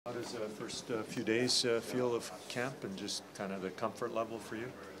does the first few days feel of camp and just kind of the comfort level for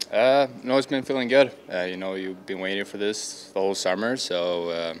you? No, it's been feeling good. You've been waiting for this the whole summer,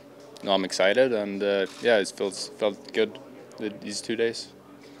 so no, I'm excited, and yeah, it felt good these 2 days.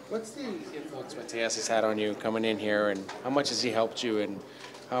 What's the influence Matthias has had on you coming in here, and how much has he helped you, and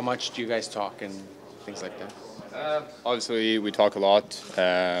how much do you guys talk and things like that? Obviously, we talk a lot.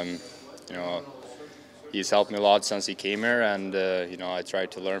 You know, he's helped me a lot since he came here, and I try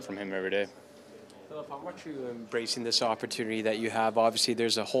to learn from him every day. Philip, how much are you embracing this opportunity that you have? Obviously,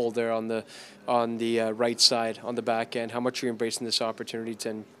 there's a hole there on the right side, on the back end. How much are you embracing this opportunity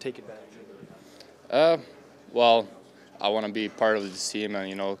to take advantage of it? Well, I want to be part of this team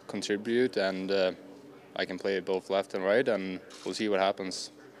and contribute, and I can play both left and right, and we'll see what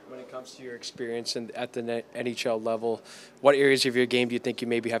happens. When it comes to your experience at the NHL level, what areas of your game do you think you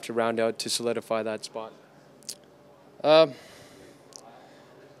maybe have to round out to solidify that spot? I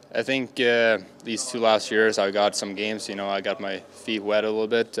think these 2 last years I got some games. I got my feet wet a little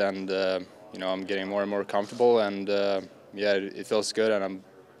bit, and I'm getting more and more comfortable. And yeah, it feels good. And I'm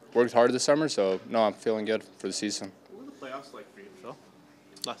worked hard this summer, so no, I'm feeling good for the season. What were the playoffs like for you, Phil,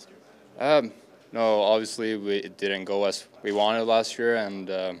 last year? No, obviously it didn't go as we wanted last year, and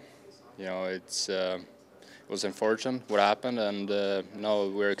it was unfortunate what happened. And no,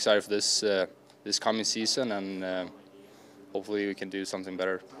 we're excited for this coming season, and hopefully we can do something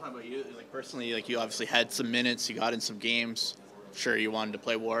better. How about you? Like personally, like you obviously had some minutes, you got in some games. Sure, you wanted to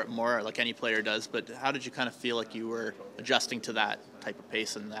play more, like any player does. But how did you kind of feel like you were adjusting to that type of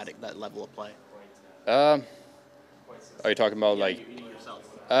pace and that level of play? Are you talking about like? You yourself.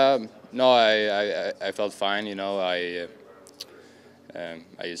 No, I felt fine. I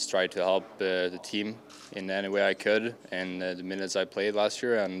just tried to help the team in any way I could in the minutes I played last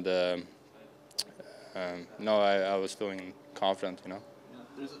year, and no, I was feeling confident.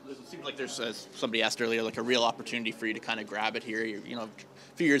 It seems like there's, as somebody asked earlier, like a real opportunity for you to kind of grab it here. You're, a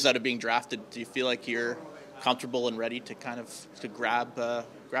few years out of being drafted, do you feel like you're comfortable and ready to kind of grab a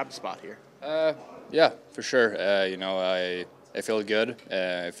spot here? Yeah, for sure. I feel good.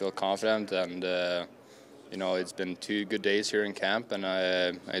 I feel confident, and it's been 2 good days here in camp, and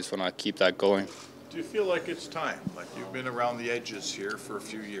I just want to keep that going. Do you feel like it's time? Like you've been around the edges here for a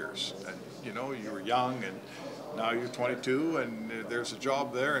few years, and you were young, and now you're 22, and there's a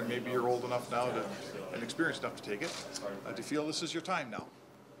job there, and maybe you're old enough now and experienced enough to take it. Do you feel this is your time now?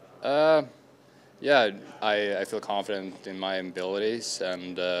 Yeah, I feel confident in my abilities,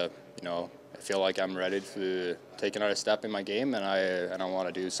 and I feel like I'm ready to take another step in my game, and I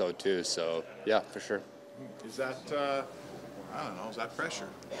want to do so too. So yeah, for sure. Is that I don't know? Is that pressure?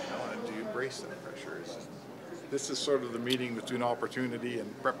 And do you embrace that pressure? This is sort of the meeting between opportunity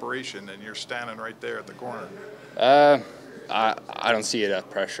and preparation, and you're standing right there at the corner. I don't see it as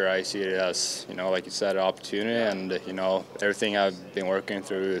pressure. I see it as, like you said, an opportunity, and everything I've been working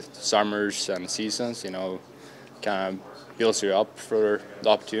through summers and seasons, kind of builds you up for the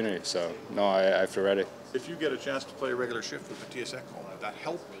opportunity. So no, I feel ready. If you get a chance to play a regular shift with Matthias Ekholm, would that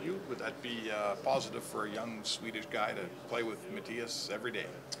help you? Would that be positive for a young Swedish guy to play with Matthias every day?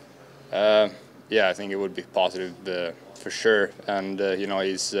 Yeah, I think it would be positive for sure. And,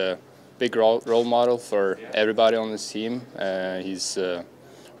 he's a big role model for everybody on this team. He's a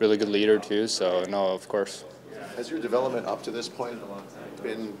really good leader too, so no, of course. Has your development up to this point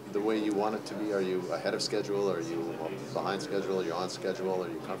been the way you want it to be? Are you ahead of schedule? Are you behind schedule? Are you on schedule? Are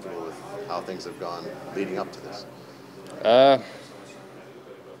you comfortable with how things have gone leading up to this?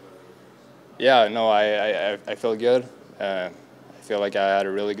 Yeah, no, I feel good. I feel like I had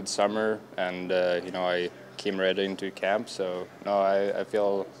a really good summer, and I came right into camp, so no, I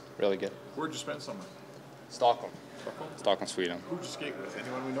feel really good. Where'd you spend summer? Stockholm, Sweden. Who'd you skate with?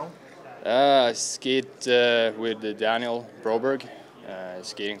 Anyone we know? I skate with Daniel Broberg,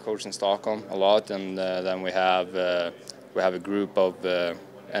 skating coach in Stockholm a lot, and then we have a group of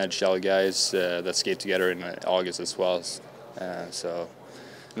NHL guys that skate together in August as well. So,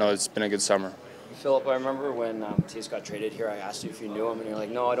 no, it's been a good summer. Philip, I remember when Matthias got traded here, I asked you if you knew him, and you're like,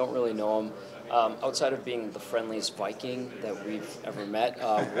 no, I don't really know him. Outside of being the friendliest Viking that we've ever met,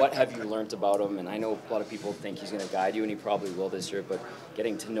 what have you learned about him? And I know a lot of people think he's going to guide you, and he probably will this year, but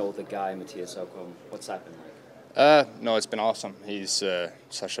getting to know the guy, Matthias Ekholm, what's that been like? No, it's been awesome. He's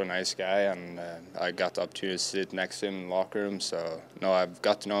such a nice guy, and I got the opportunity to sit next to him in the locker room, so no, I've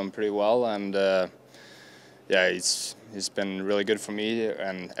got to know him pretty well, and yeah, he's been really good for me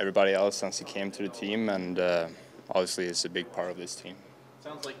and everybody else since he came to the team, and obviously he's a big part of this team.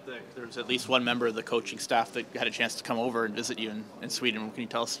 Sounds like there's at least one member of the coaching staff that had a chance to come over and visit you in Sweden. Can you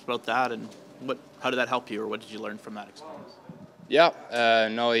tell us about that, and how did that help you, or what did you learn from that experience? Yeah,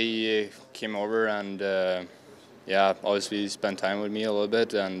 no, he came over and yeah, obviously spent time with me a little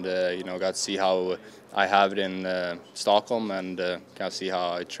bit, and you know, got to see how I have it in Stockholm, and kind of see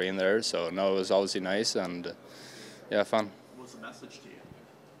how I train there. So no, it was obviously nice and yeah, fun. What's the message to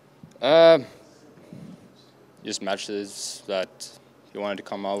you? Just matches that he wanted to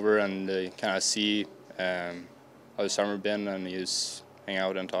come over and kind of see how the summer been, and just hang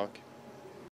out and talk.